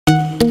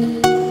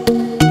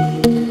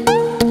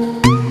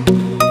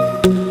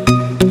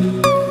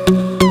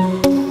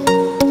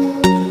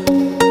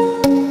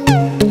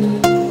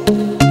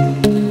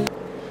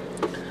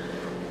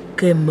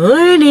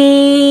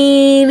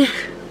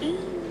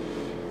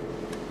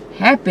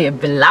Happy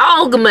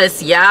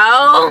Vlogmas,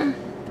 y'all.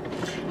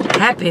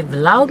 Happy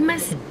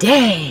Vlogmas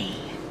Day.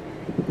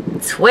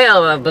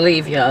 12, I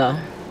believe, y'all.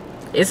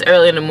 It's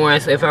early in the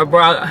morning, so if I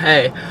brought,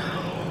 hey,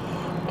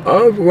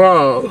 I'm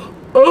wrong.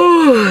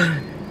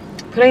 Oh,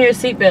 put on your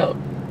seatbelt.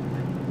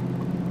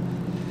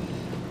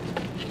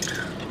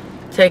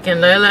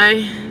 Taking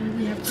Lele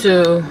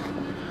to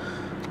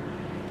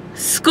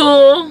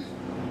school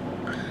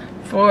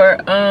for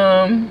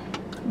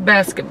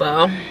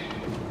basketball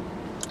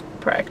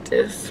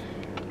practice.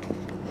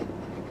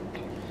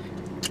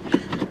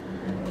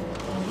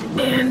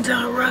 And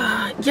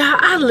yeah,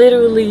 I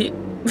literally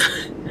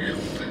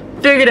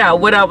figured out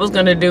what I was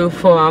gonna do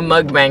for a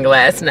mukbang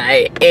last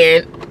night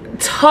and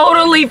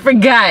totally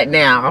forgot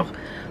now.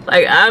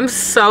 Like, I'm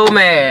so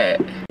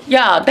mad.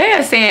 Y'all, they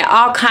are saying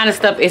all kind of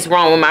stuff is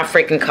wrong with my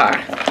freaking car.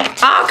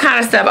 All kind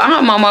of stuff.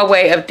 I'm on my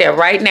way up there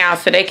right now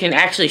so they can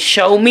actually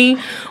show me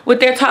what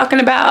they're talking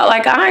about.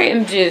 Like, I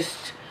am just...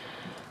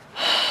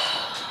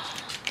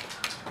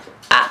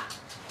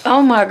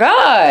 oh my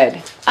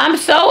God. I'm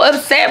so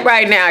upset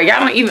right now. Y'all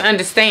don't even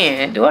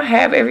understand. Do I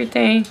have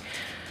everything?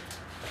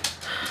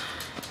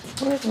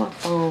 Where's my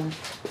phone?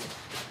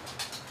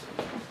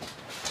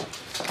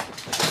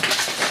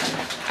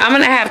 I'm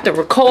gonna have to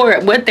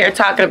record what they're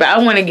talking about.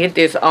 I want to get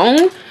this on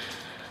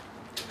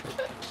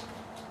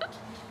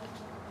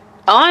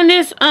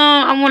this.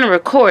 I want to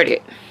record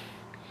it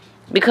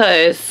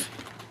because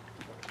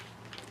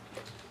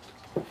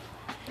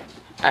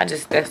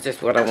that's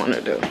just what I want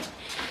to do.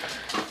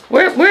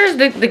 Where's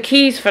the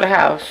keys for the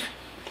house?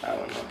 I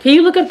don't know. Can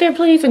you look up there,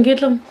 please, and get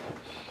them?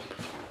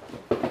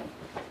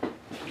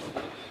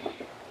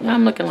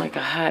 I'm looking like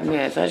a hot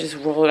mess. I just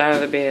rolled out of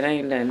the bed. I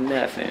ain't done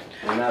nothing.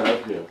 They're not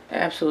up here.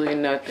 Absolutely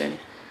nothing.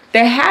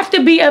 They have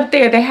to be up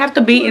there. They have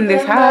to be in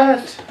this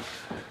house.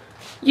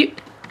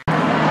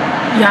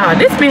 Y'all,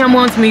 this man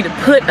wants me to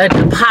put a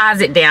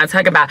deposit down.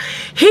 Talk about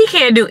he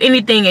can't do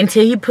anything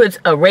until he puts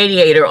a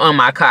radiator on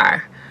my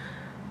car.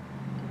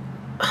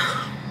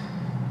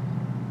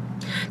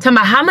 Talking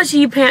about how much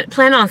you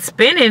plan on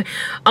spending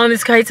on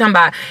this car. He talking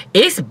about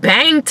it's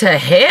bang to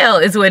hell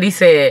is what he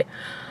said.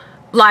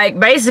 Like,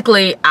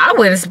 basically, I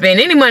wouldn't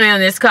spend any money on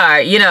this car,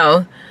 you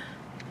know.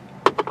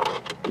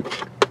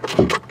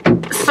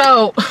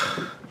 So,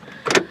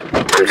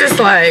 I'm just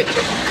like,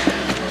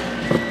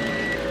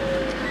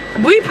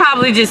 we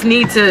probably just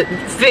need to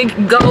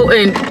go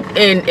and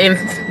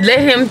let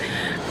him,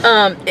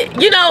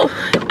 you know,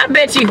 I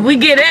bet you we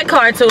get that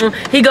car to him,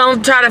 he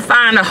gonna try to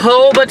find a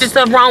whole bunch of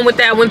stuff wrong with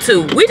that one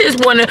too. We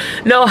just want to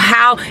know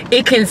how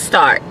it can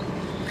start.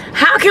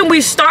 How can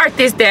we start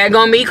this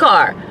daggone me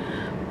car?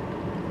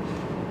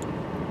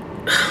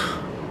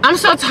 I'm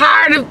so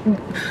tired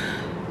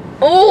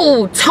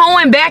of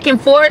towing back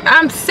and forth.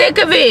 I'm sick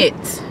of it.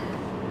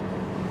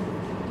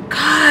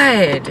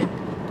 God,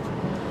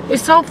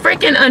 it's so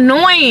freaking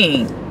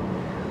annoying.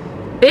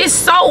 It's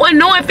so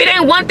annoying. If it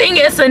ain't one thing,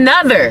 it's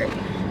another.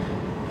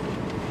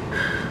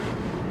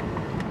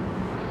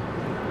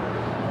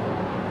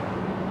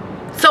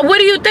 So what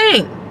do you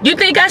think? You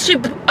think I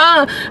should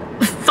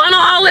funnel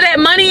all of that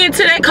money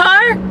into that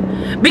car?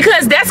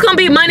 Because that's going to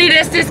be money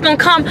that's just going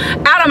to come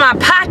out of my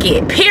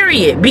pocket,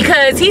 period.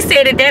 Because he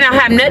said that don't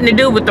have nothing to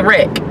do with the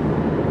wreck.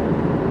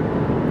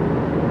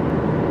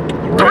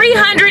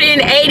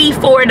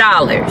 $384.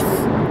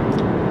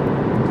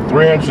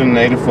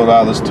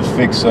 $384 to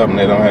fix something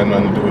that don't have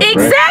nothing to do with the wreck.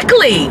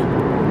 Exactly.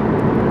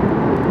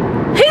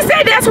 He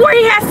said that's where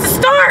he has to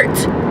start.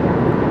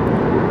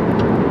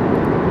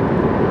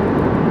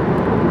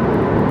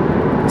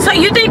 So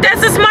you think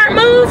that's a smart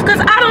move? Because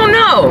I don't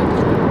know.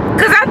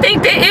 Because I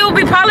think that it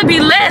would probably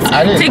be less.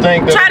 I didn't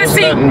think there was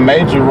nothing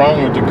major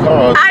wrong with the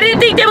car. I didn't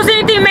think there was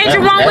anything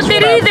major wrong with it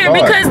either.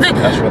 Because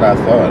that's what I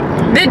thought.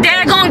 The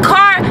daggone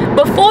car,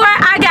 before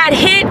I got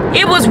hit,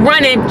 it was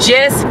running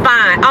just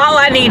fine. All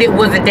I needed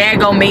was a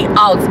daggone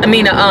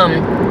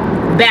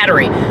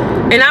battery.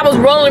 And I was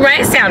rolling around.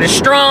 It sounded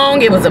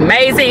strong. It was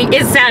amazing.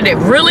 It sounded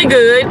really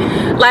good.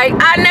 Like,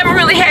 I never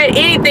really had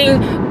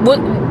anything.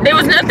 There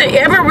was nothing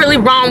ever really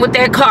wrong with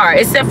that car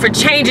except for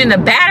changing the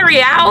battery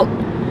out.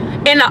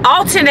 And the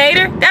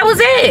alternator, that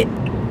was it.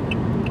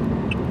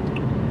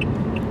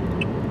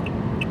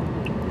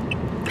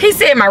 He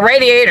said my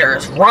radiator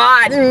is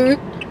rotten.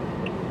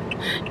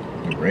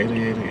 Your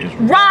radiator is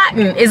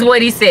rotten is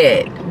what he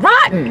said.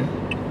 Rotten.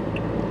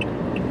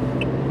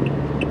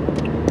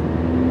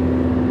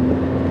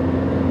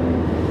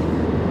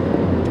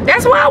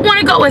 That's why I want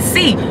to go and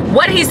see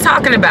what he's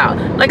talking about.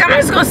 Like, I'm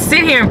just going to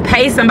sit here and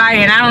pay somebody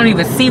and I don't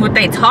even see what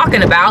they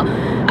talking about.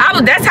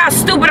 That's how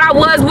stupid I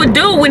was with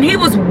dude when he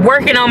was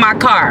working on my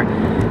car.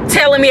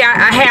 Telling me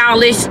I had all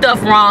this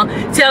stuff wrong.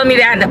 Telling me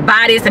that I had to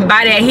buy this and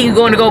buy that. He was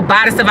going to go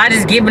buy the stuff. I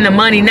just give him the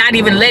money, not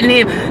even letting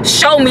him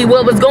show me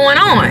what was going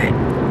on.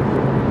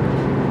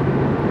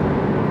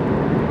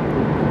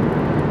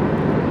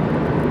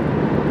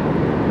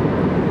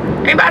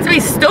 Ain't about to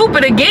be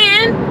stupid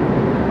again.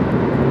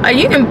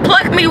 You can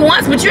pluck me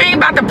once, but you ain't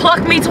about to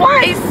pluck me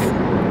twice.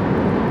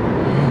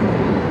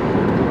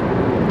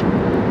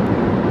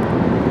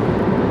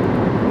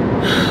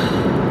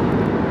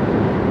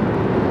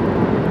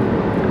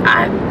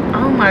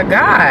 my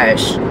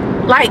gosh.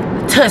 Like,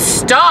 to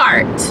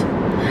start,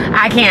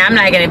 I'm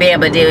not going to be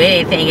able to do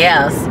anything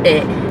else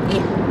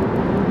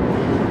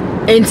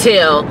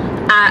until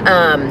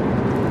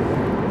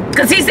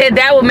because he said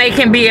that would make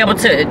him be able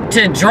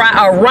to drive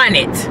or run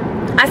it.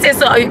 I said,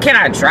 so can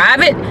I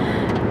drive it?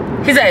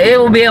 He said it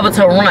will be able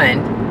to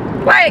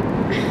run. Like,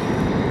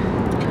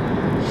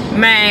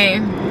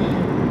 man.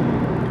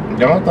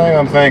 The only thing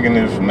I'm thinking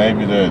is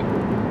maybe that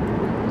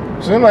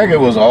seemed like it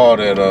was all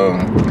that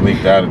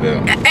leaked out of there.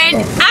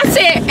 And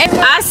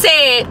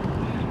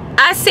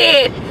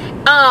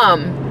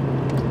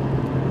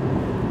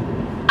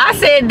I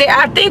said that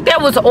I think there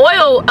was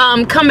oil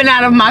coming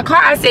out of my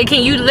car. I said,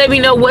 can you let me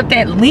know what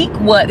that leak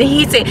was? And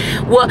he said,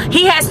 well,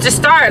 he has to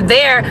start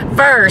there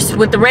first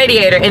with the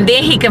radiator, and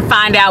then he can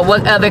find out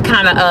what other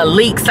kind of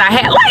leaks I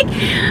had. Like,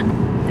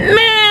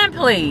 man,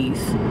 please.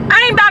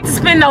 I ain't about to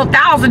spend no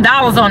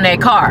 $1,000 on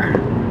that car.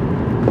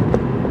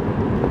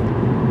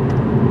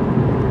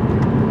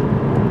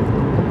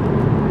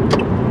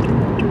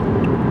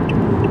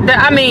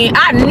 I mean,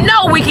 I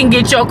know we can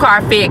get your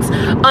car fixed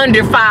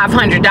under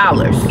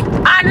 $500.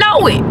 I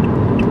know it.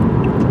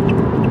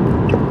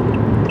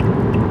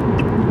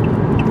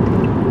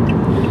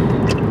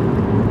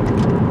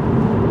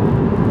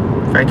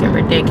 Freaking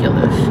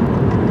ridiculous.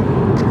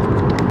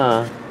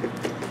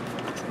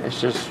 It's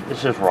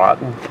just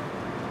rotten.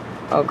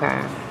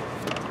 Okay.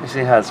 You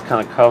see how it's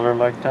kind of covered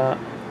like that?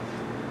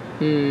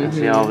 Mm-hmm. And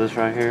see all this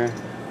right here?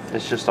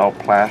 It's just all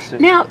plastic.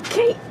 Now,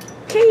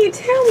 can you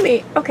tell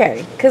me?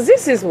 Okay, because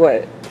this is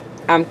what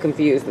I'm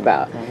confused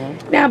about.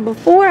 Mm-hmm. Now,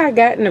 before I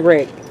got in the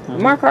wreck,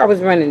 my car was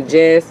running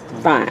just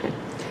fine,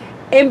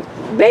 and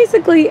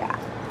basically,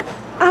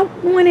 I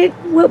wanted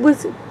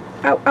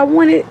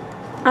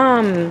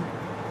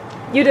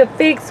you to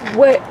fix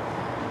what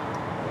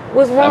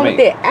was wrong with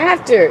it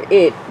after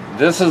it.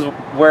 This is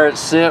where it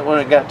sit when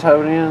it got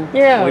towed in.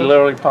 Yeah. We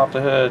literally popped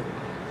the hood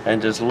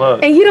and just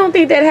looked. And you don't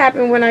think that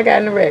happened when I got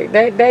in the wreck?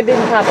 That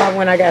didn't pop out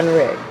when I got in the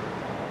wreck.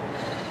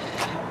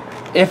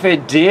 If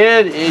it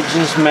did, it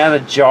just might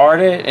have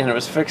jarred it, and it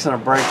was fixing to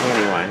break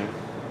anyway.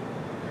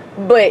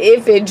 But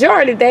if it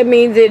jarred it, that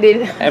means that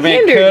it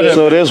hindered it.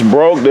 So this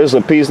broke. There's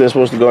a piece that's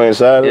supposed to go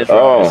inside it. It's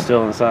right, it's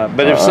still inside.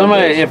 But if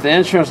somebody, if the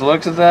insurance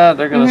looks at that,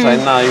 they're gonna say,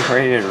 "No, your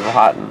radiator's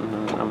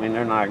rotten." I mean,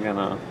 they're not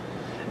gonna.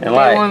 And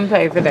they wouldn't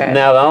pay for that.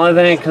 Now, the only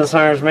thing that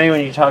concerns me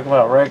when you talk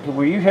about wreck,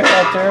 were you hit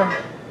right there?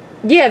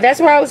 Yeah, that's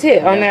where I was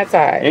hit, on that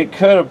side. It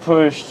could have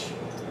pushed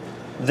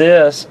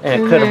this,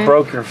 and it could have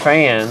broke your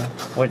fan,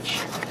 which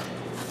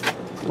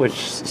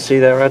see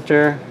that right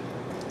there?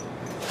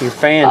 Your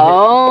fan,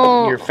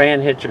 your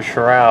fan hit your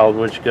shroud,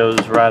 which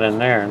goes right in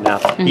there. Now,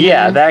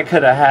 yeah, that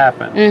could have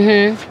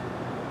happened.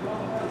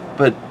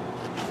 But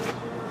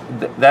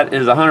that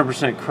is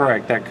 100%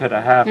 correct. That could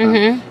have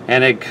happened,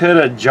 and it could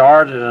have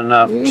jarred it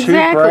enough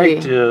to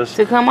break this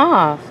to come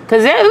off.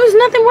 Cause there was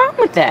nothing wrong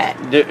with that.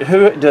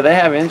 Do they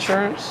have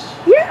insurance?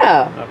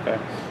 Yeah. Okay.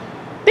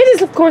 They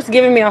just, of course,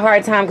 giving me a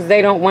hard time because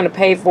they don't want to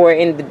pay for it,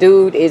 and the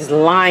dude is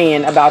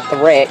lying about the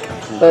wreck,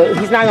 but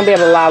he's not gonna be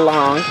able to lie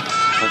long.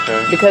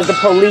 Okay. Because the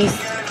police,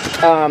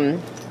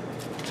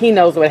 he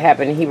knows what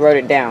happened. He wrote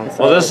it down.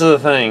 So. Well, this is the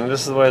thing.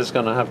 This is the way it's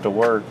going to have to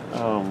work.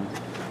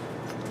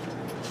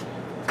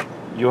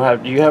 Do you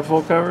have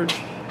full coverage?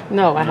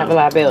 No, I have a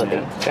liability.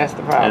 Yeah. That's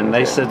the problem. And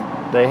they said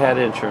they had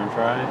insurance,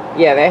 right?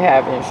 Yeah, they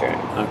have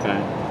insurance.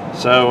 Okay.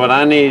 So what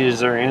I need is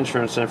their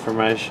insurance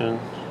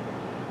information,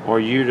 or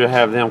you to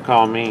have them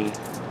call me,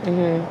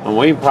 and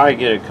we can probably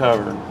get it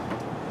covered,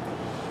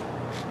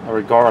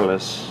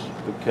 regardless.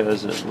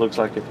 Because it looks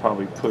like it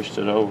probably pushed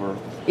it over.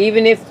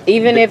 Even if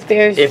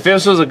there's... If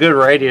this was a good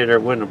radiator,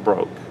 it wouldn't have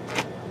broke.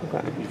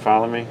 Okay. You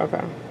follow me?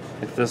 Okay.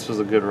 If this was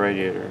a good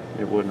radiator,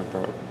 it wouldn't have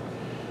broke.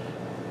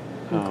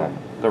 Okay.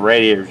 The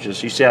radiator's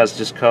just... You see how it's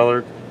just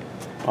colored?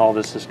 All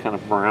this is kind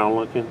of brown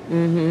looking.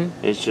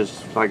 It's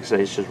just, like I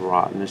say, it's just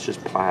rotten. It's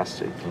just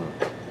plastic.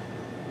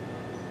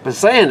 But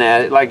saying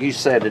that, like you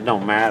said, it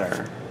don't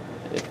matter.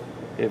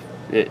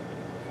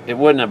 It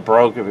wouldn't have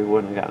broke if it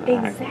wouldn't have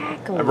gotten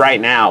exactly.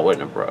 Right now, it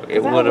wouldn't have broke.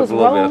 It would have a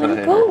little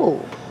bit.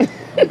 Cool.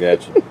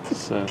 Gotcha.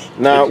 So,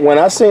 now, when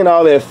I seen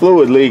all that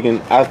fluid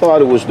leaking, I thought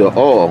it was the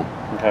oil.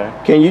 Okay.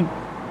 Can you?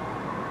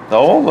 The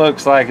oil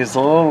looks like it's a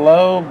little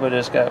low, but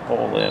it's got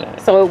oil in it.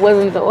 So it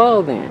wasn't the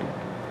oil then.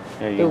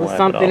 Yeah, it was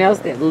something else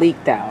that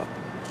leaked out.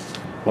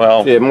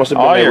 Well, yeah, it must have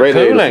been all your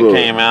coolant fluid.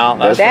 came out.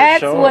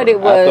 That's what it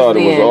was. I thought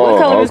then. It was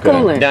what color is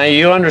coolant? Now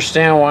you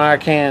understand why I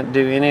can't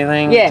do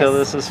anything until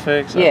this is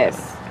fixed.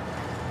 Yes.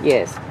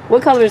 Yes.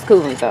 What color is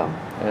coolant though?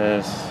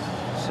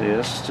 See,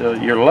 it's still,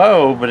 you're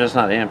low, but it's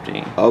not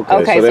empty.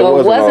 Okay, so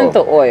it wasn't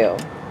the oil.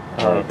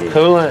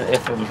 Coolant,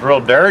 if it was real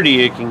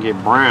dirty, it can get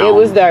brown. It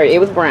was dirty. It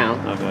was brown.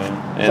 Okay.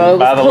 And so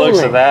by the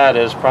looks of that,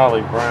 it's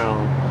probably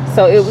brown.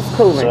 So it was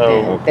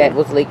coolant that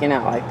was leaking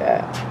out like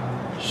that.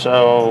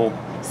 So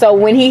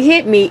when he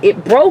hit me,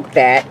 it broke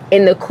that,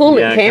 and the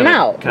coolant came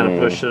out. Kind of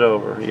pushed it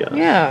over. Yeah.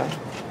 Yeah.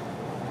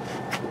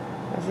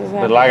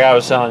 But like I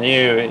was telling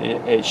you,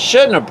 it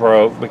shouldn't have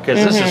broke because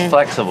this is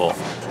flexible.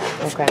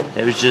 Okay.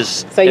 It was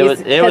just, So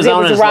it was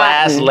on his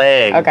last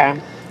leg. Okay.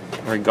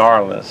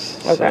 Regardless.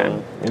 Okay.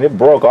 So. And it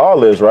broke all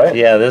this, right?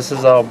 Yeah, this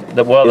is all.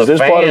 Well, is the this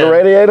fan, part of the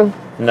radiator?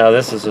 No,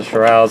 this is the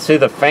shroud. See,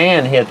 the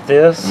fan hit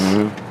this,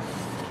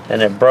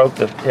 and it broke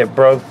the. It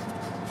broke.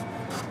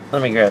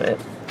 Let me grab it.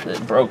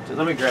 It broke.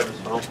 Let me grab this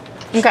phone.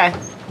 Okay.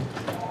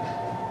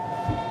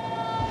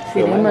 See,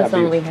 It they might must not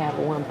be- only have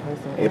one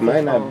person. It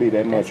might not be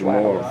that That's much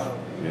why. more.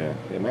 Yeah,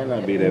 it might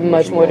not be that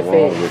Much much more more to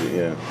wrong fix. with it.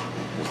 Yeah,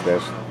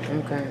 that's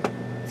Okay.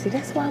 See,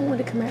 that's why I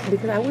wanted to come out,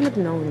 because I wouldn't have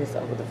known this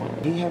over the phone.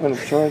 he having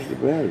to charge the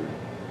battery.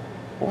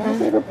 Why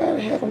is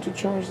everybody having to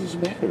charge this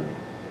battery?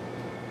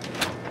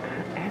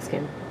 Ask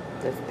him.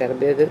 That'll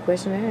be a good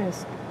question to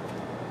ask.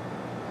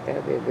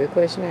 That'll be a good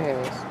question to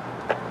ask.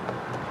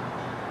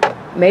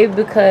 Maybe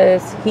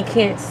because he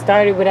can't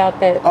start it without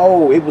that.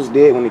 Oh, it was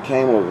dead when it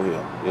came over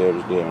here. Yeah, it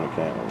was dead when it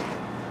came over here.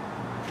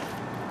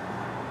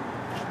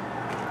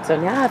 So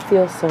now I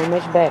feel so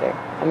much better.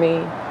 I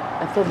mean,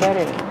 I feel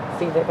better now.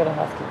 See, they're gonna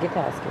husky. Get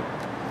the husky.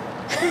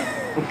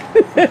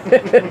 God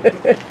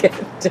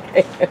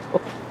damn.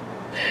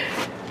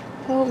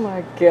 Oh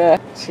my God.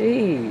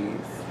 Jeez.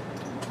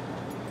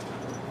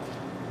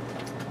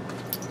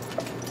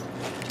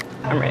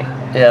 I'm ready.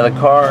 Yeah, the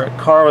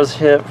car was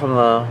hit from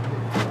the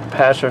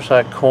passenger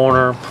side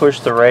corner,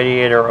 pushed the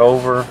radiator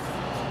over,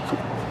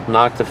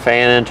 knocked the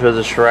fan into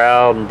the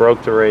shroud, and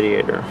broke the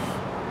radiator.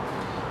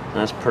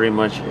 That's pretty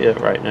much it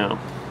right now.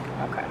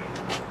 Okay.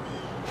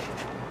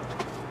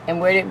 And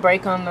where did it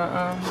break on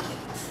the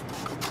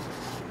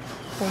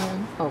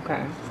fan?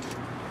 Okay.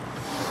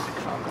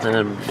 And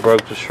then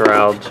broke the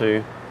shroud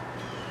too.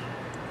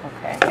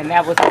 Okay. And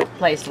that was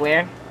placed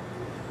where?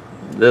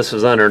 This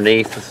is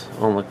underneath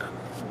on the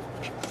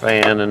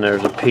fan, and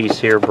there's a piece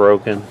here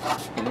broken.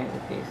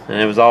 And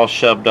it was all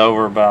shoved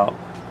over about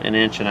 1.5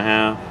 inches.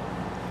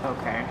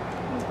 Okay.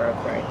 It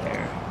broke right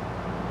there.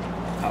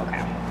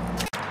 Okay.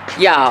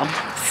 Y'all,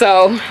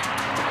 so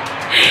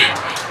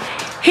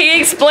he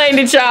explained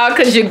it, y'all,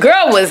 because your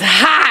girl was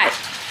hot.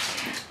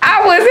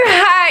 I was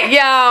hot,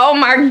 y'all. Oh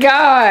my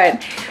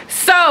God.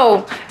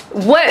 So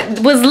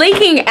what was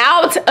leaking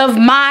out of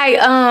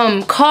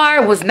my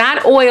car was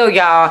not oil,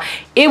 y'all.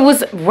 It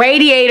was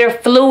radiator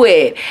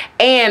fluid.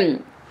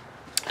 And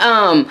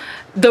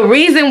the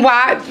reason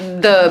why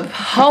the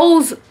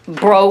hose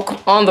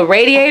broke on the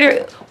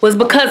radiator was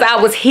because I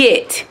was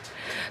hit.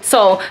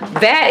 So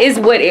that is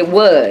what it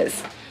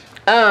was.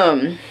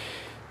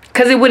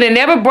 Cause it would have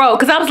never broke.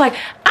 Cause I was like,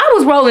 I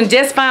was rolling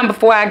just fine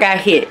before I got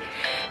hit.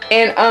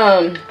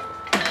 And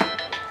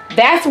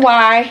that's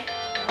why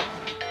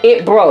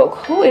it broke.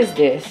 Who is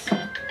this?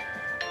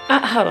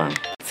 Hold on.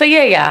 So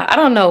yeah, y'all, I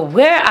don't know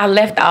where I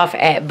left off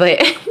at, but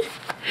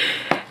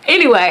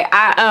anyway,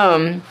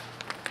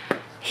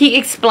 he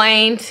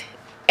explained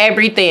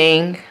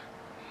everything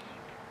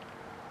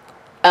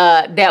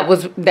that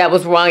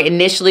was wrong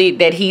initially,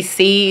 that he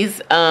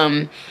sees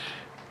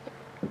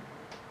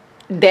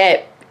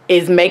that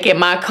is making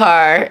my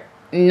car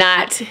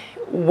not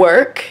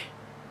work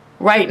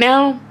right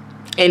now,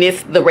 and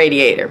it's the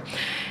radiator.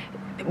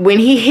 When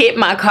he hit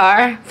my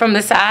car from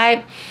the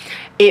side,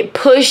 it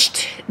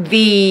pushed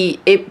the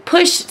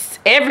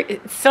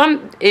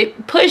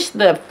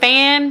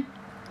fan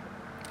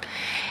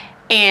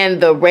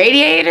and the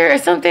radiator or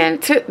something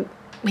to,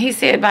 he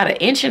said, about 1.5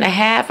 inches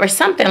or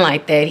something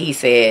like that, he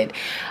said.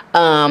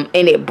 And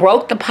it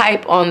broke the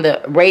pipe on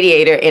the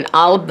radiator, and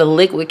all of the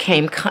liquid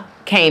came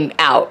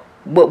out.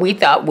 What we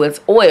thought was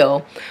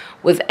oil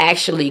was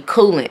actually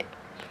coolant.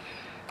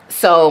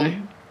 So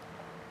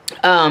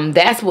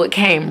that's what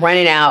came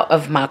running out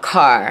of my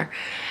car.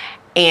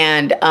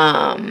 And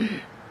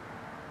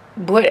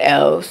what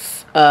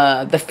else?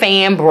 The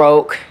fan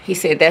broke. He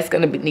said that's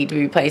gonna need to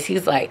be replaced.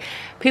 He's like,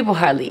 people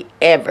hardly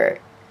ever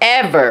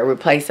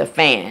replace a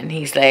fan.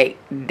 He's like,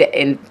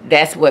 and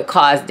that's what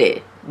caused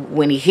it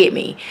when he hit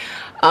me.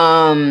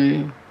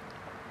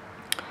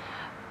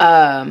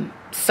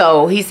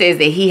 So he says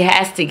that he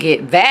has to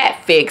get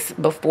that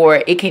fixed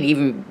before it can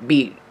even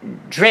be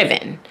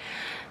driven.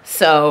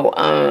 So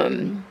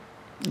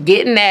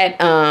getting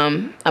that,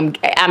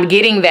 I'm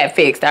getting that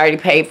fixed. I already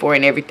paid for it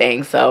and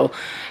everything, so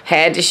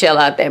had to shell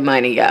out that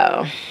money,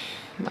 y'all. Oh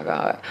my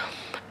God.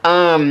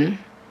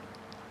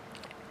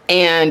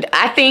 And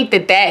I think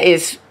that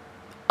is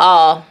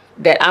all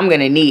that I'm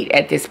gonna need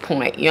at this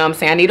point. You know what I'm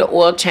saying? I need an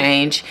oil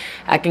change.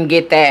 I can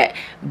get that,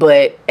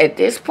 but at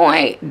this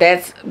point,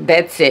 that's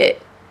it,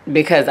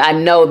 because I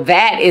know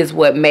that is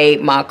what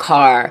made my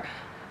car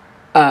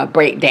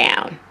break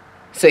down.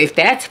 So if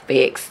that's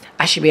fixed,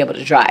 I should be able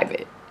to drive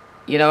it.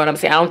 You know what I'm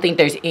saying? I don't think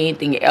there's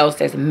anything else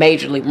that's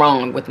majorly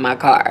wrong with my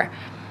car.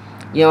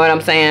 You know what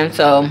I'm saying?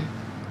 So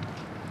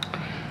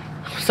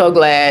I'm so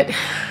glad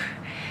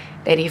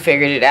that he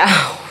figured it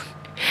out.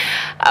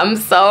 I'm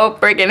so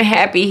freaking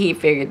happy he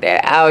figured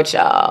that out,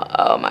 y'all.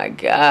 Oh my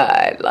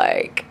God.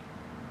 Like,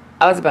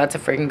 I was about to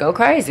freaking go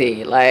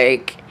crazy.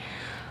 Like,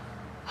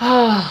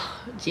 oh,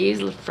 geez,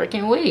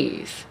 freaking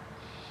Louise.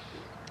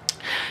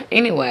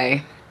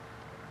 Anyway,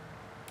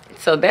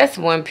 so that's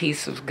one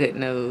piece of good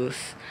news.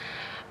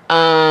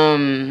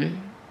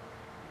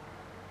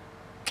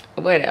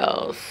 What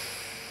else?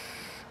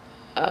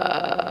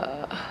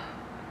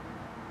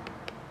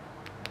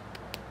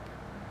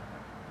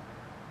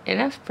 And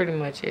that's pretty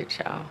much it,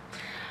 y'all.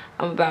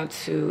 I'm about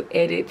to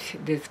edit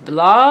this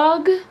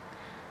vlog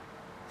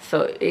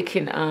so it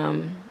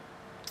can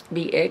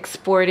be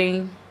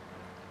exporting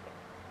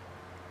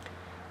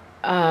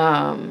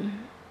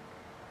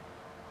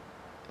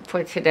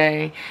for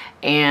today.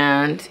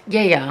 And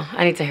yeah,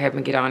 I need to hurry up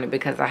and get on it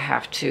because I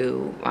have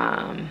to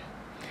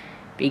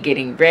be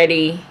getting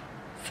ready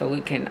so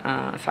we can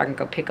so I can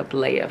go pick up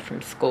Leia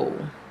from school.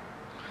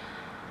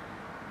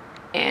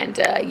 And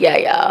yeah,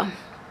 y'all,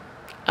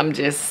 I'm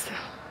just,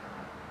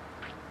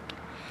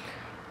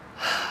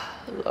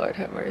 Lord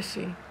have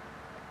mercy.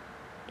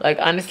 Like,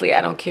 honestly,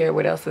 I don't care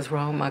what else is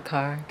wrong with my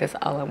car. That's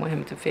all I want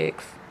him to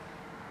fix,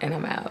 and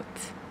I'm out.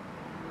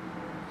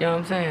 You know what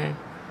I'm saying?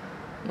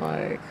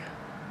 Like,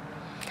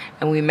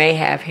 and we may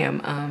have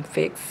him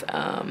fix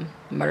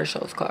Murder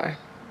Show's car.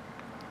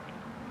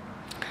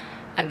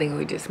 I think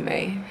we just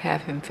may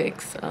have him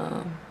fix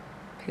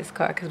his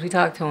car because we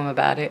talked to him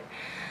about it.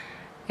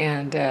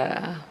 And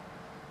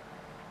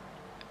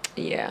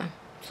yeah,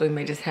 so we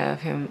may just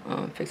have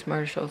him fix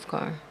Murder Show's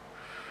car.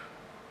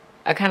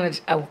 I kind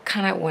of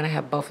want to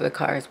have both of the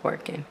cars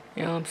working.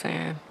 You know what I'm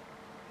saying?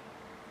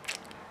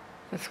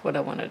 That's what I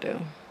want to do.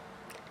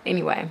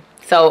 Anyway,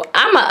 so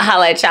I'm gonna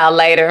holler at y'all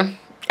later.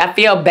 I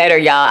feel better,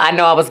 y'all. I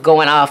know I was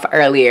going off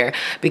earlier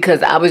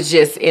because I was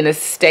just in a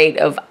state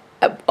of,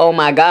 oh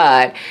my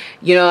God,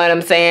 you know what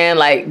I'm saying?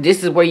 Like,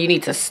 this is where you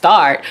need to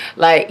start.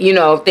 Like, you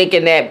know,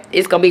 thinking that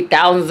it's gonna be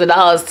thousands of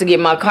dollars to get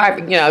my car,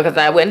 you know, because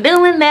I wasn't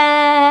doing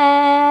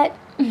that.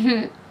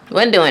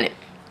 Wasn't doing it.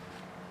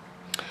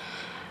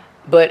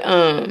 But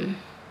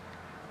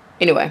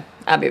anyway,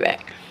 I'll be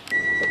back.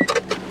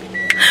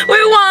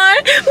 We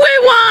won! We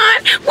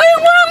won! We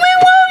won! We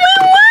won! We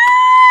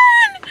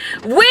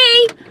won! We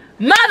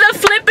mother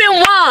flipping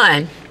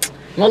won!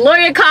 My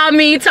lawyer called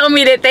me, told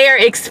me that they're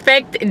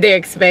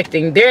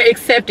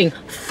accepting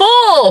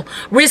full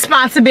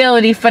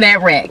responsibility for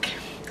that wreck.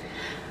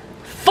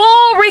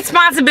 Full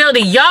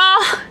responsibility.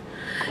 Y'all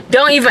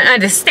don't even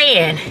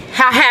understand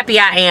how happy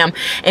I am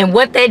and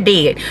what they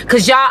did.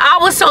 Cause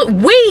y'all,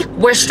 we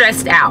were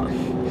stressed out.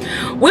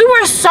 We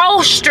were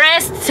so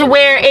stressed to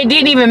where it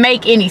didn't even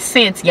make any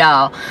sense,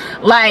 y'all.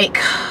 Like,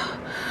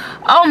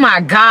 oh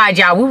my God,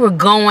 y'all, we were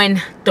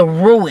going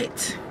through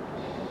it.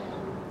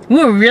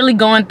 We were really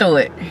going through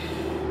it.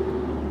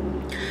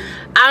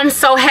 I'm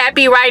so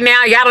happy right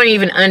now. Y'all don't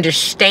even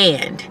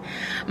understand.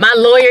 My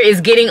lawyer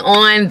is getting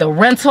on the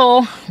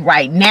rental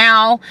right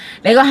now.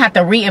 They're gonna have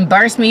to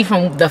reimburse me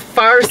from the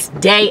first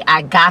day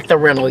I got the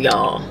rental,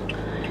 y'all.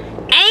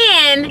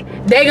 And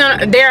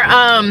they're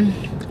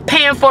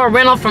paying for a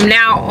rental from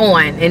now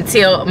on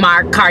until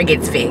my car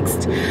gets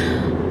fixed.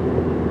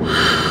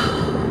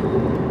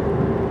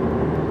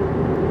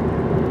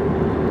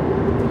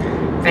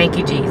 Thank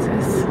you,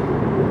 Jesus.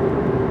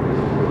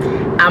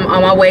 I'm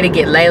on my way to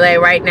get Lele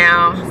right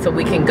now so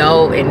we can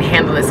go and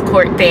handle this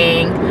court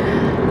thing.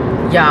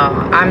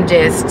 Y'all, I'm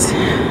just,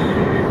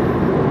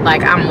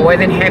 like, I'm more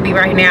than happy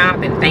right now.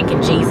 I've been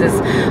thanking Jesus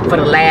for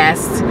the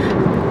last,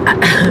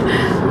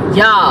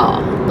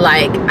 y'all,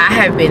 like, I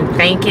have been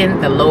thanking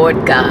the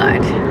Lord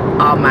God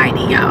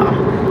Almighty, y'all.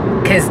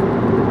 Because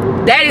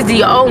that is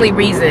the only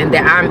reason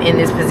that I'm in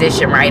this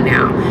position right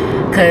now.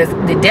 Because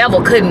the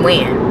devil couldn't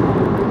win.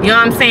 You know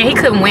what I'm saying? He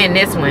couldn't win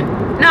this one.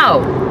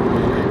 No.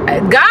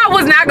 God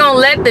was not going to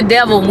let the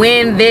devil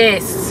win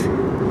this.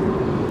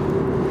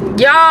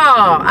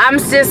 Y'all, I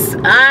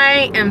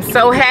am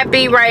so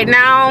happy right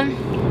now.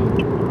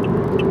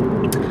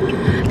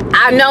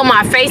 I know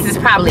my face is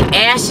probably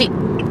ashy.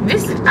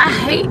 I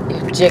hate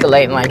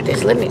jiggling like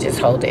this. Let me just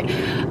hold it.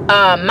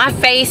 My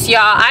face, y'all,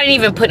 I didn't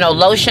even put no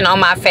lotion on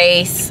my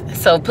face,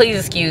 so please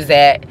excuse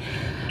that.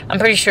 I'm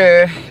pretty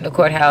sure the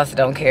courthouse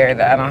don't care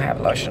that I don't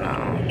have lotion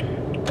on.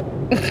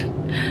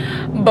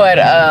 But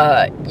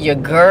your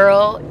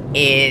girl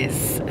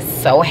is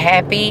so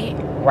happy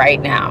right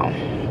now.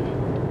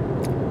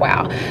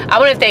 Wow. I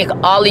want to thank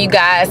all of you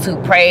guys who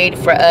prayed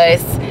for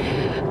us.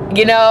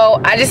 You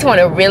know, I just want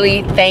to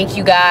really thank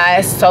you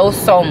guys so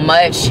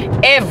much.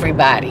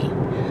 Everybody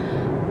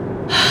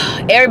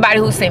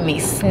who sent me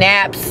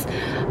snaps,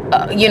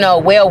 you know,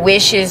 well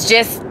wishes,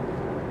 just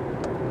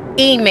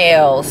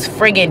emails,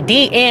 friggin'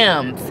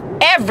 DMs,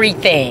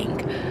 everything.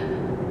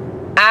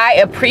 I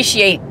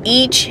appreciate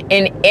each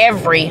and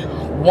every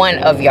one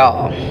of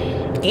y'all.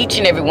 Each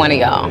and every one of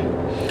y'all.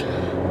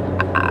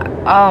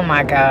 Oh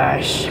my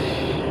gosh.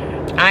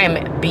 I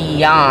am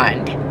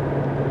beyond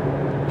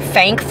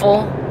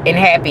thankful and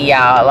happy,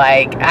 y'all.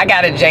 Like, I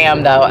got a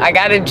jam though. I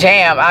got a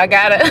jam,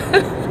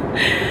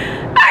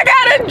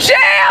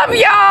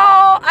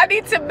 y'all. I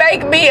need to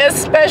make me a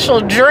special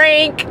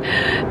drink.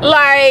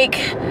 Like,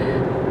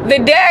 the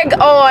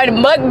daggone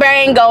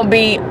mukbang gonna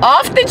be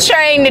off the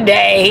chain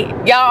today.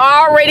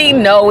 Y'all already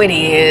know it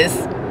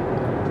is.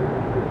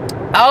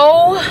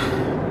 Oh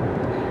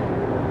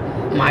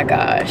my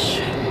gosh.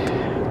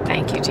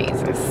 Thank you,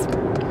 Jesus.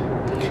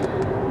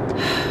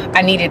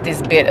 I needed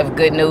this bit of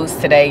good news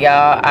today,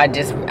 y'all.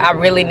 I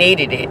really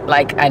needed it.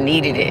 Like, I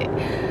needed it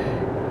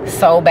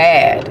so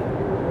bad.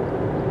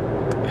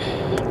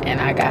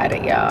 And I got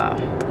it, y'all.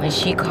 When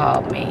she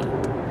called me,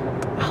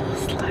 I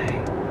was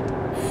like,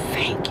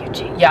 thank you,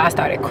 G. Y'all, I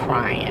started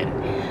crying.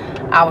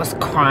 I was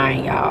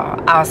crying,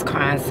 y'all. I was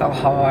crying so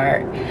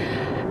hard.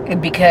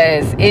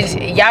 Because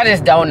y'all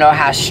just don't know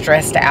how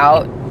stressed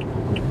out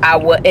I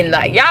was. And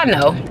like, y'all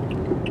know.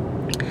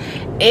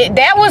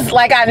 That was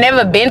like, I've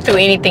never been through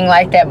anything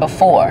like that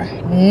before.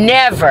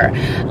 Never.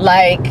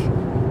 Like,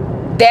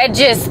 that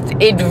just,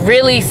 it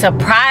really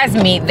surprised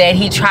me that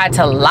he tried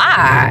to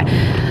lie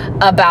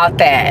about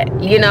that,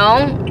 you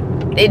know?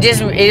 It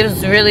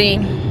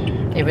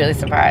really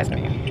surprised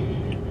me.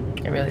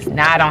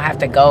 Now I don't have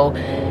to go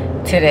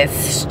to that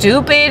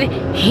stupid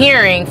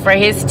hearing for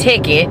his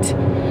ticket.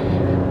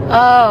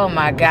 Oh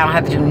my God, I don't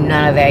have to do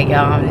none of that,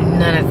 y'all.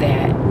 None of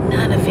that.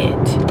 None of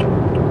it.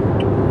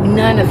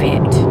 None of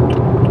it.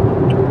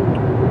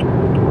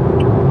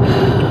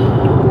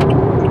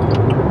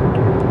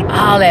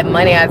 All that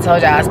money I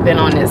told y'all I spent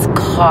on this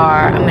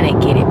car, I'm gonna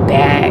get it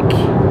back.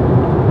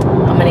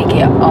 I'm gonna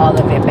get all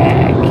of it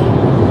back.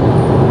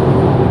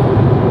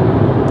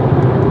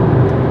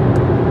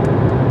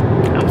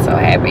 I'm so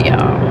happy,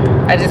 y'all.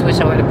 I just wish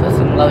I would have put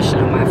some lotion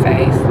on my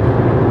face.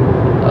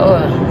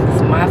 Oh,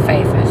 my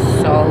face is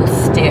so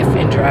stiff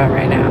and dry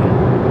right now.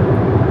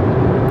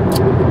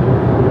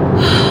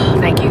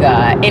 Thank you,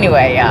 God.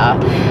 Anyway, y'all,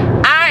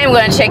 I am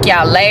gonna check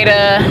y'all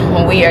later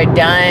when we are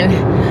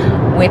done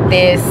with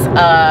this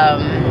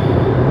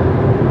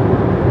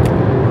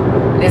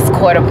this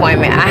court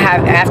appointment.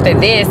 After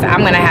this,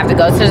 I'm gonna have to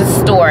go to the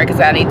store because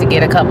I need to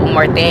get a couple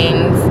more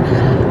things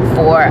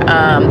for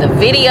the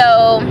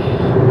video.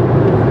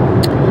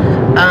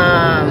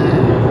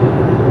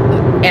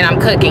 And I'm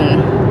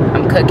cooking.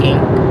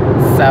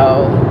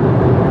 So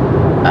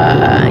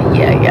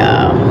yeah,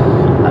 y'all,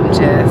 I'm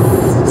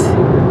just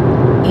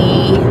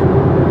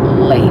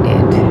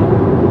elated.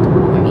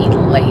 I'm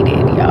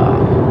elated,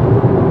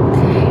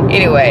 y'all.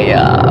 Anyway,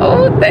 y'all,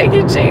 oh, thank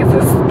you,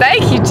 Jesus.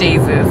 Thank you,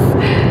 Jesus.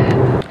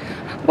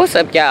 What's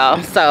up,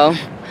 y'all? So,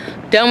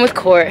 done with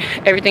court.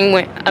 Everything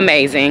went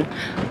amazing.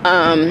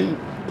 And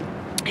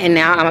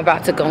now I'm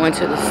about to go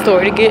into the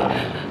store to get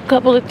a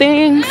couple of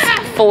things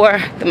for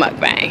the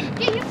mukbang.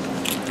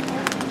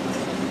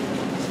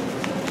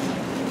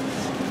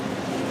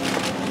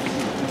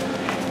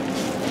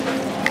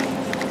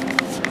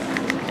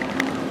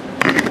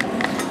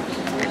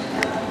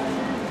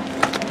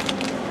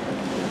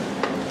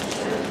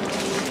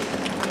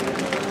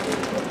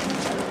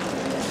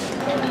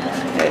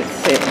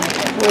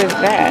 Who is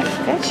that?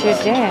 That's your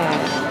dad.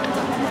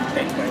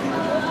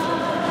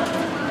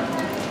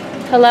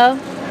 Hello?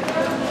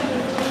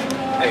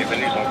 Hey, if I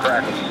need some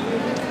crackers.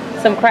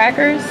 Some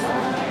crackers?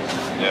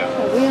 Yeah.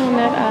 Are we on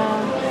that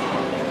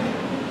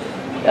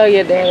oh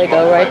yeah, there they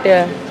go, right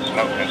there.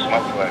 Smoke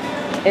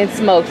flavor. And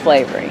smoke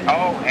flavoring.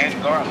 Oh, and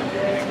garlic.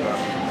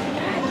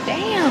 God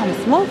damn,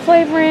 smoke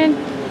flavoring,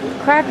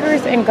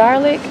 crackers and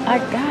garlic.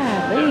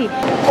 Golly.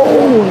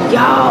 Oh,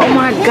 y'all, oh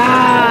my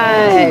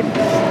God.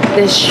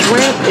 The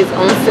shrimp is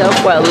on sale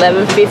for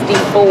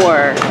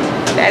 $11.54.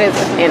 That is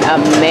an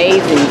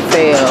amazing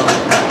sale.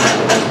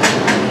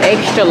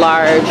 Extra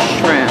large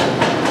shrimp.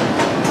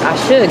 I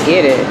should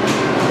get it.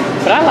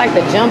 But I like the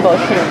jumbo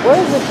shrimp.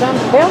 Where's the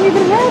jumbo? They don't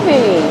even have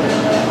any.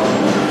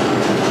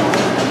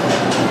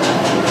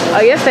 Oh,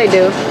 yes they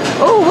do.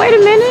 Oh, wait a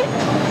minute.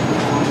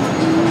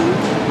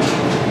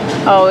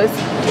 Oh, it's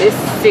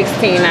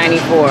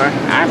 $16.94.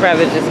 I'd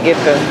rather just get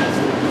the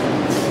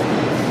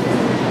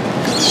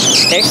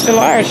extra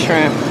large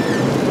shrimp.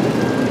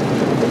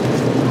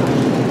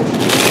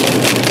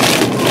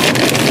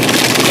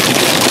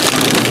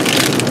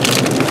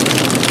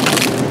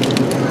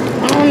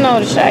 I don't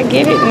know. Should I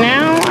get it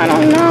now? I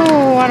don't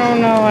know.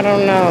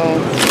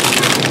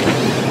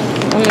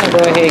 I'm gonna go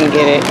ahead and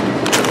get it.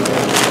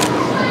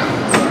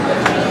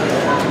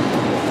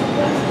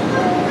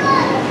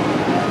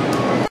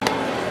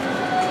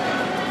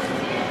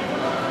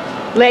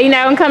 Let you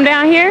know and come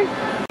down here.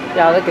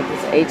 Y'all, look at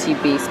this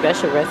H-E-B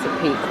special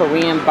recipe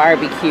Korean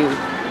barbecue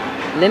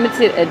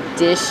limited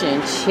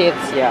edition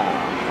chips, y'all.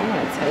 I'm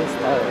gonna taste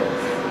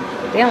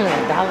those. They only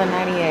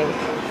 $1.98.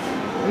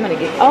 I'm gonna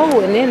get,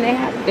 oh, and then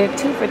they're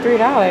 2 for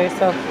 $3,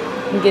 so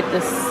you can get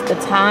this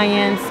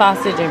Italian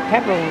sausage and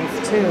pepper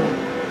ones too.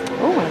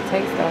 Oh, I wanna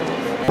taste those.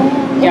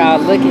 Y'all,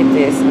 look at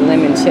this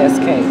lemon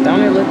chest cake.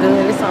 Don't it look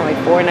good? It's only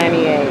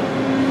 $4.98.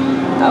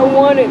 I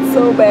want it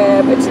so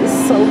bad, but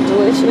it's so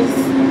delicious.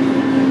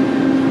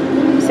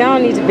 So I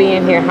don't need to be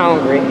in here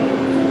hungry,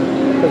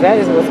 because that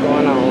is what's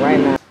going on right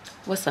now.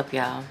 What's up,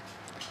 y'all?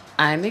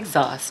 I'm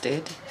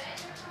exhausted.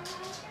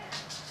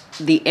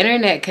 The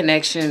internet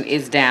connection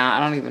is down. I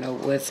don't even know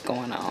what's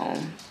going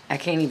on. I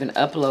can't even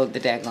upload the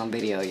daggone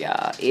video,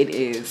 y'all. It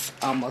is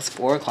almost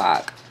 4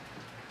 o'clock.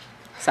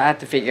 So I have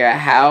to figure out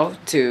how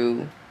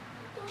to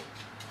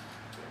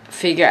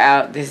figure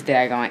out this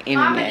daggone internet.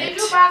 Mama, did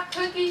you buy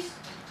cookies?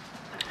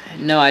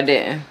 No, I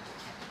didn't.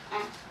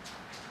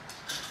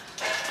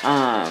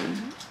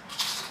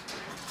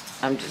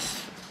 I'm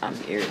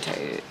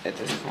irritated at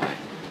this point.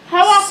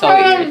 So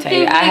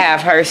irritated. I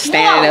have her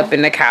standing up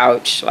in the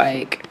couch,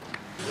 like,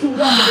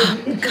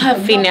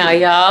 comfy now,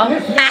 y'all.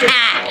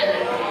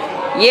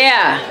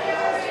 Yeah.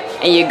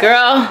 And your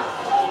girl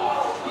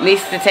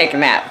needs to take a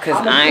nap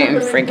because I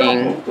am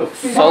freaking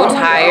so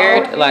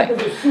tired. Like,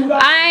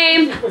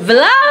 I'm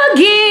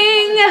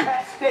vlogging.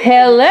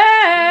 Hello.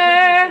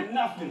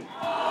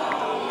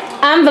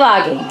 I'm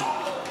vlogging.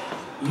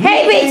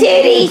 Hey,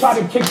 patooties!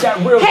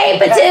 Hey,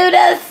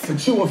 patootas!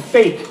 But you a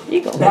fake.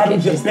 You gonna that look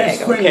was at your this best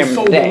daggone friend camera and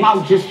sold today. him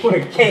out just for the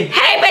cake.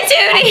 Hey, I'm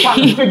trying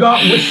to patootie! figure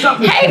out what's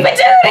something. Hey,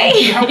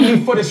 patootie! Help me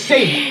for the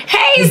shake.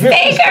 Hey,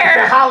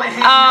 Stinker!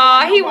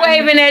 Oh, he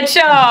waving at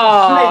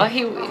y'all.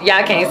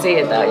 Y'all can't see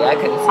it though. Y'all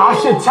couldn't see I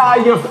should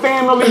tie your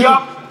family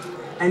up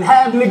and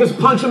have niggas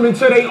punch them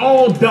until they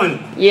all done.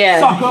 Yeah,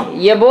 Sucker.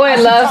 your boy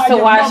loves to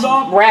watch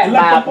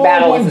rap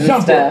battles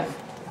and stuff.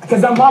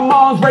 Because my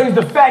mom's raised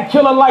a fat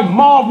killer like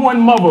Marv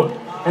One mother.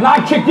 And I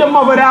kick your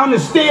mother down the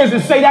stairs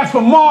and say that's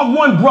for Marv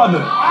One brother.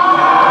 I'm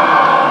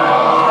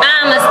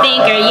a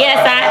stinker, yes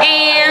I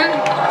am.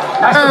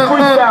 That's the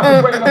freestyle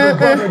for breaking up his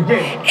brother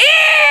again.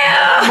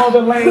 Ew!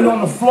 Mother laying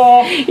on the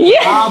floor, Yeah.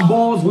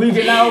 eyeballs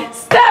leaking out.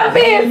 Stop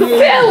being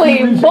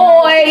silly,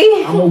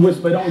 boy. I'm a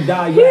whisper, don't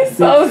die yet. He's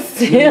so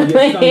silly. Round 3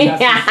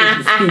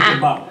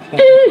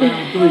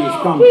 is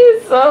coming.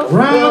 He's so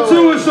Round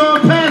 2 is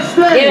on past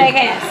Give stage. me a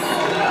kiss.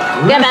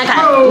 Give me a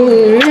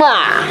kiss.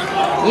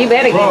 Mwah. You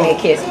better give me a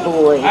kiss,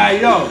 boy.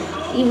 Hey, yo.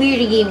 You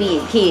better give me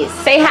a kiss.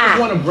 Say hi.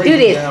 wanna break Do it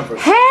this. down for-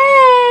 Hey.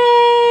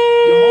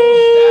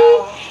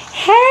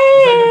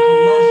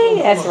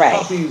 Hey. That's right.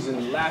 Puppies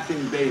and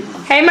laughing babies.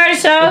 Hey, Murder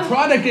Show. The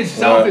product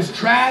itself is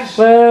trash,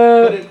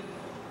 But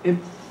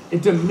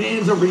it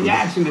demands a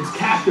reaction. It's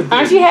captivating.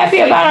 aren't you happy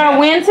about our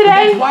win That's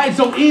today? why it's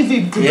so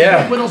easy to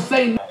Yeah. people don't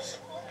say.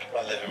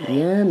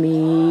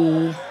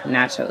 Yummy.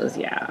 Nachos,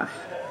 y'all.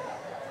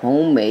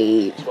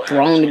 Homemade.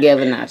 Thrown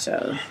together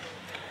nachos.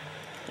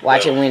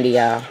 Watch it, Wendy,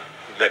 y'all.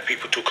 Let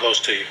people too close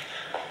to you.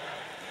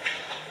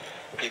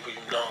 People you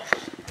know,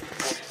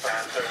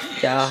 45, 30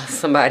 years. Y'all,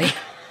 somebody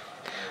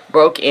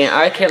broke in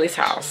R. Kelly's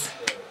house.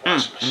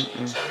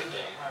 It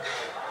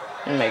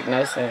make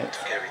no sense.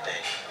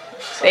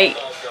 Everything.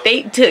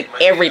 They took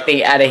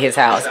everything out of his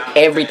house.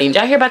 Everything. Did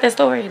y'all hear about that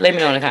story? Let me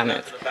know in the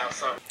comments.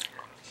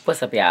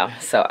 What's up, y'all?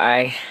 So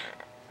I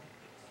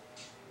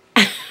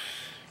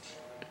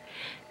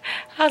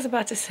was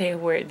about to say a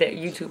word that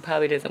YouTube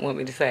probably doesn't want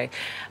me to say,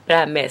 but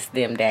I messed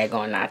them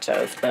daggone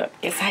nachos. But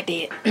yes, I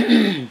did.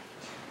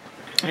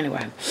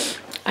 Anyway,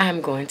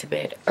 I'm going to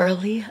bed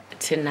early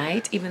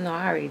tonight, even though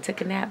I already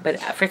took a nap.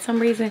 But for some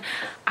reason,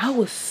 I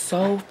was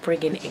so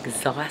friggin'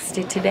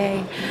 exhausted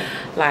today.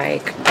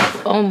 Like,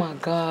 oh my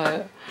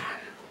God.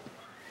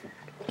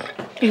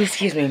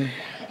 Excuse me.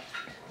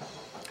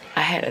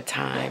 I had a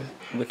time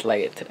with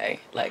Leia today.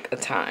 Like, a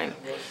time.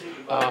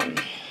 I'm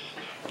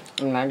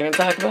not going to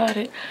talk about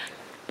it,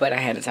 but I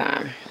had a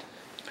time.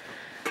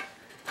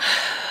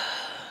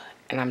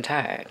 And I'm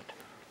tired.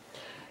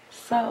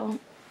 So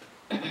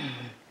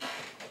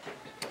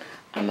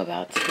I'm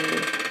about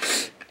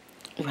to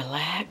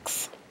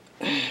relax.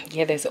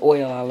 Yeah, there's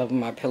oil all over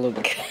my pillow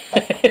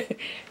because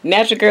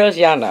natural girls,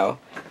 y'all know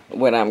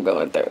what I'm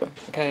going through,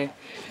 okay?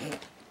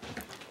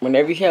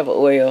 Whenever you have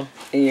oil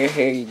in your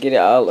hair, you get it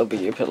all over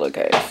your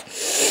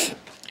pillowcase.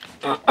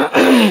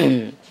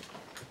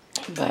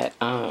 But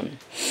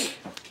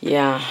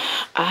yeah,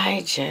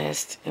 I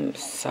just am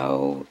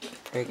so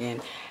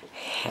friggin'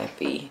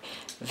 happy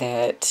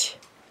that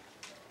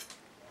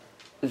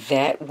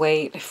that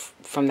weight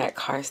from that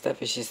car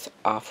stuff is just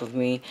off of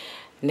me.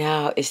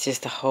 Now it's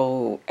just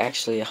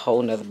actually a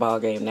whole nother ball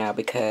game now,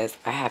 because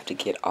I have to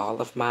get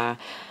all of my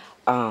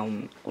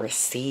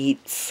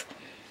receipts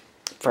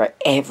for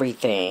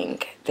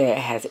everything that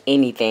has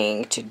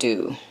anything to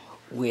do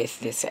with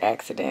this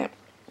accident.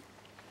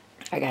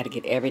 I got to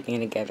get everything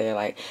together.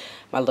 Like,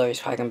 my lawyer's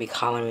probably gonna be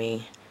calling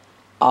me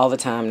all the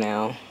time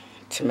now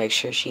to make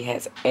sure she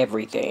has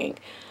everything.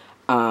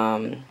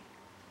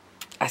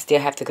 I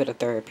still have to go to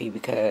therapy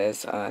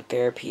because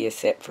therapy is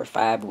set for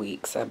 5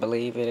 weeks. I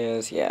believe it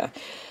is. Yeah.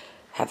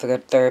 Have to go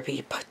to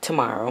therapy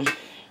tomorrow.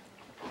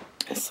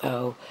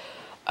 So,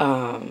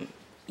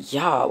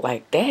 y'all,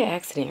 like, that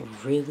accident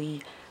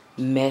really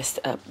messed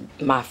up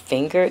my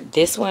finger.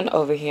 This one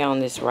over here on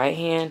this right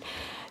hand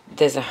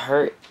doesn't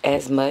hurt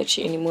as much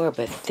anymore.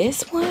 But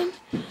this one,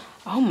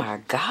 oh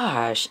my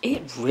gosh,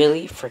 it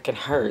really freaking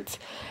hurts.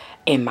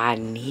 And my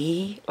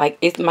knee, like,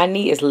 my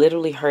knee is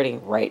literally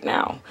hurting right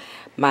now.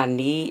 My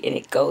knee, and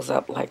it goes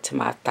up like to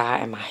my thigh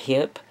and my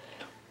hip.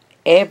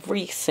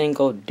 Every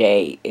single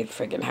day it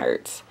freaking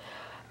hurts.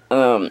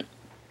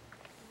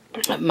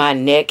 My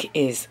neck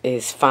is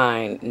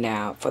fine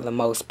now for the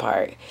most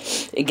part.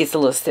 It gets a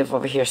little stiff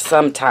over here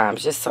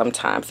sometimes, just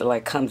sometimes. It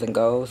like comes and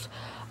goes.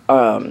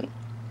 But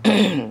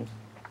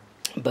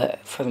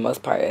for the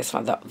most part, it's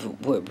fine.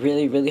 What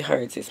really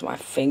hurts is my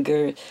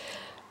finger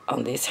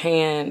on this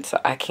hand. So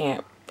I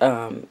can't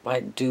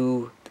like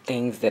do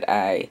things that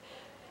I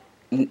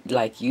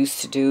like used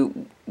to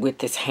do with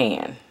this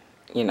hand.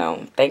 you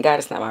know, thank God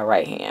it's not my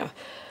right hand.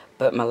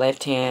 But my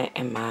left hand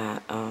and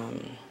my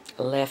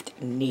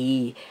left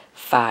knee,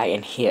 thigh,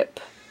 and hip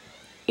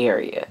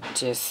area.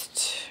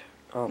 Just,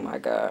 oh my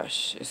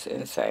gosh. It's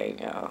insane,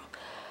 y'all.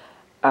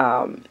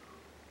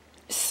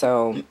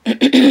 So,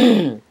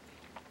 what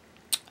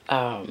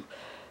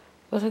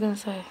was I gonna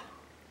say?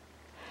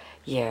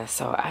 Yeah,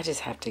 so I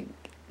just have to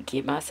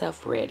get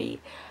myself ready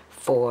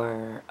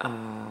for,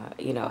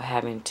 you know,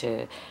 having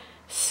to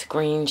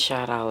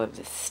screenshot all of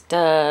this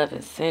stuff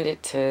and send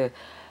it to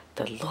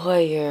the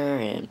lawyer.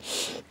 And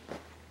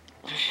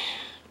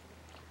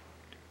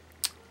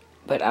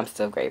but I'm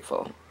still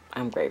grateful.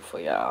 I'm grateful,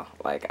 y'all.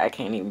 Like, I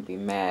can't even be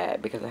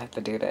mad because I have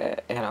to do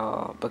that at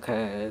all,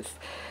 because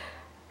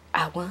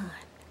I won.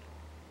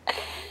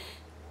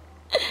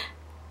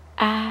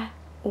 I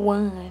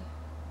won.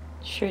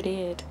 Sure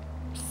did.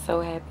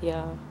 So happy,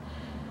 y'all.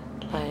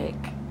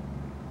 Like,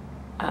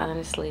 I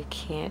honestly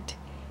can't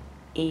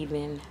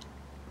even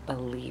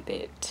believe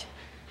it.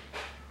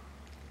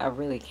 I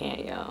really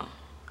can't, y'all.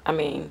 I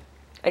mean,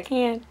 I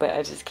can, but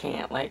I just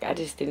can't. Like, I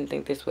just didn't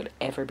think this would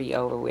ever be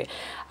over with.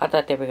 I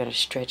thought they were going to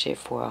stretch it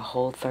for a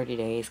whole 30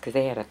 days because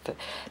they had a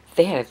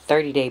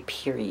 30-day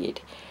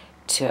period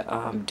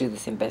to do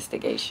this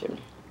investigation.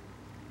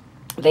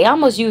 They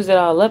almost used it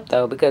all up,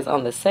 though, because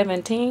on the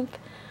 17th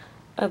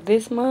of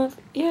this month,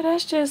 yeah,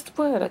 that's just,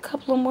 what, a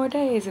couple of more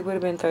days. It would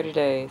have been 30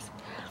 days.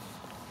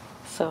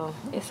 So,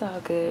 it's all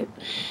good.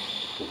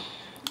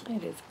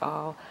 It is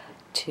all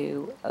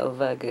to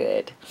the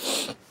good.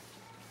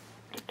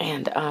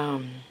 And,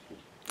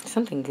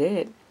 something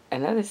good.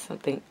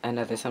 Something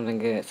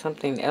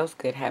else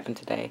good happened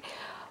today.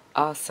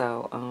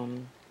 Also,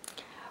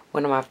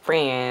 one of my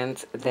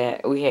friends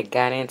that we had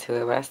got into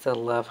it, but I still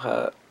love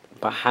her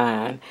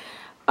behind,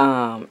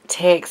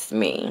 texted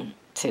me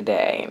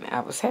today. And I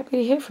was happy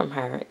to hear from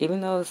her,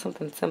 even though it was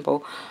something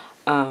simple.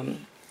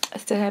 I'm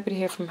still happy to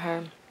hear from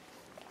her.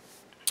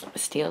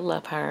 Still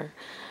love her.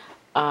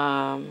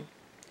 What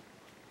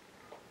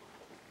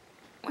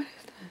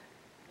is that?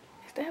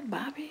 Is that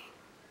Bobby?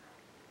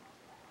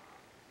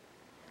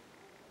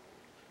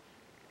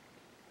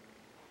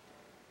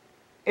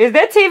 Is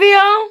that TV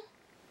on?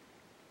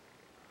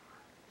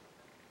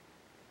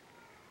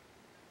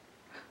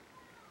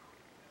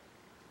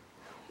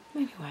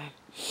 Anyway.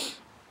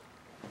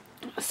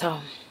 So,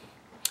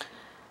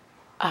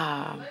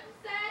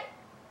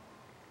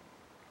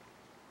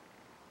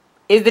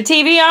 is the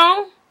TV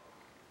on?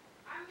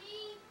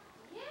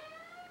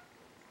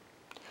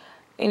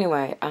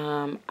 Anyway,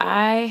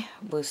 I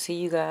will see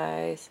you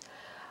guys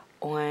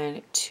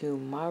on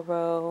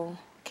tomorrow.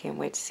 Can't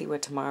wait to see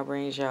what tomorrow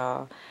brings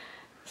y'all,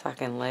 so I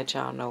can let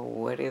y'all know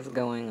what is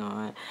going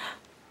on.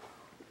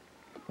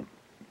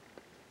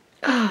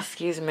 Oh,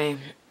 excuse me.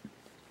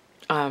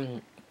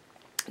 Did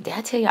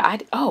I tell you I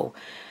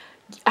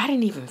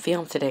didn't even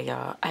film today,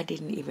 y'all. I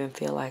didn't even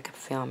feel like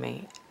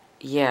filming.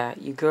 Yeah,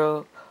 your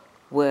girl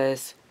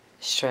was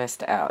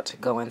stressed out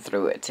going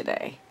through it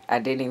today. I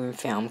didn't even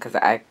film because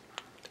I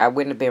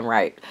wouldn't have been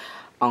right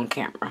on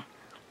camera.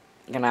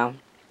 You know?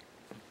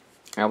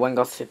 I wasn't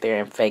going to sit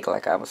there and fake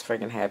like I was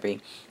freaking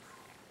happy,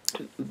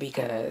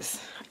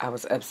 because I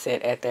was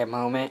upset at that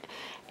moment.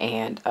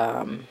 And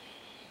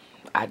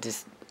I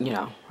just, you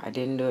know, I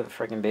didn't do a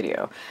freaking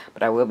video.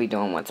 But I will be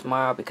doing one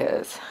tomorrow,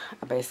 because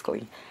I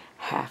basically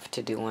have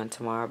to do one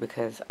tomorrow,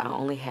 because I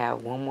only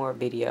have one more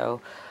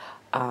video,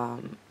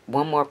 one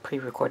more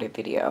pre-recorded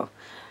video,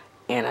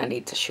 and I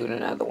need to shoot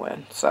another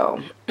one.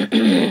 So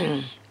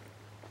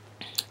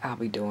I'll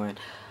be doing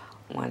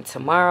one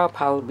tomorrow,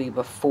 probably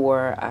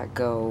before I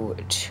go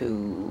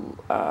to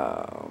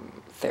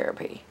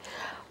therapy.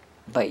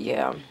 But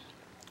yeah,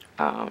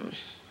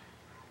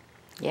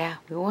 yeah,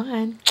 we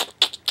won.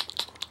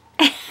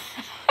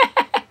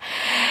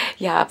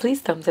 Y'all, please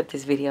thumbs up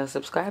this video,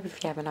 subscribe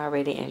if you haven't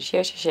already, and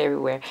share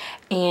everywhere.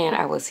 And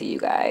I will see you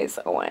guys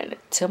on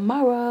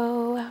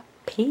tomorrow.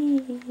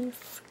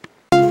 Peace.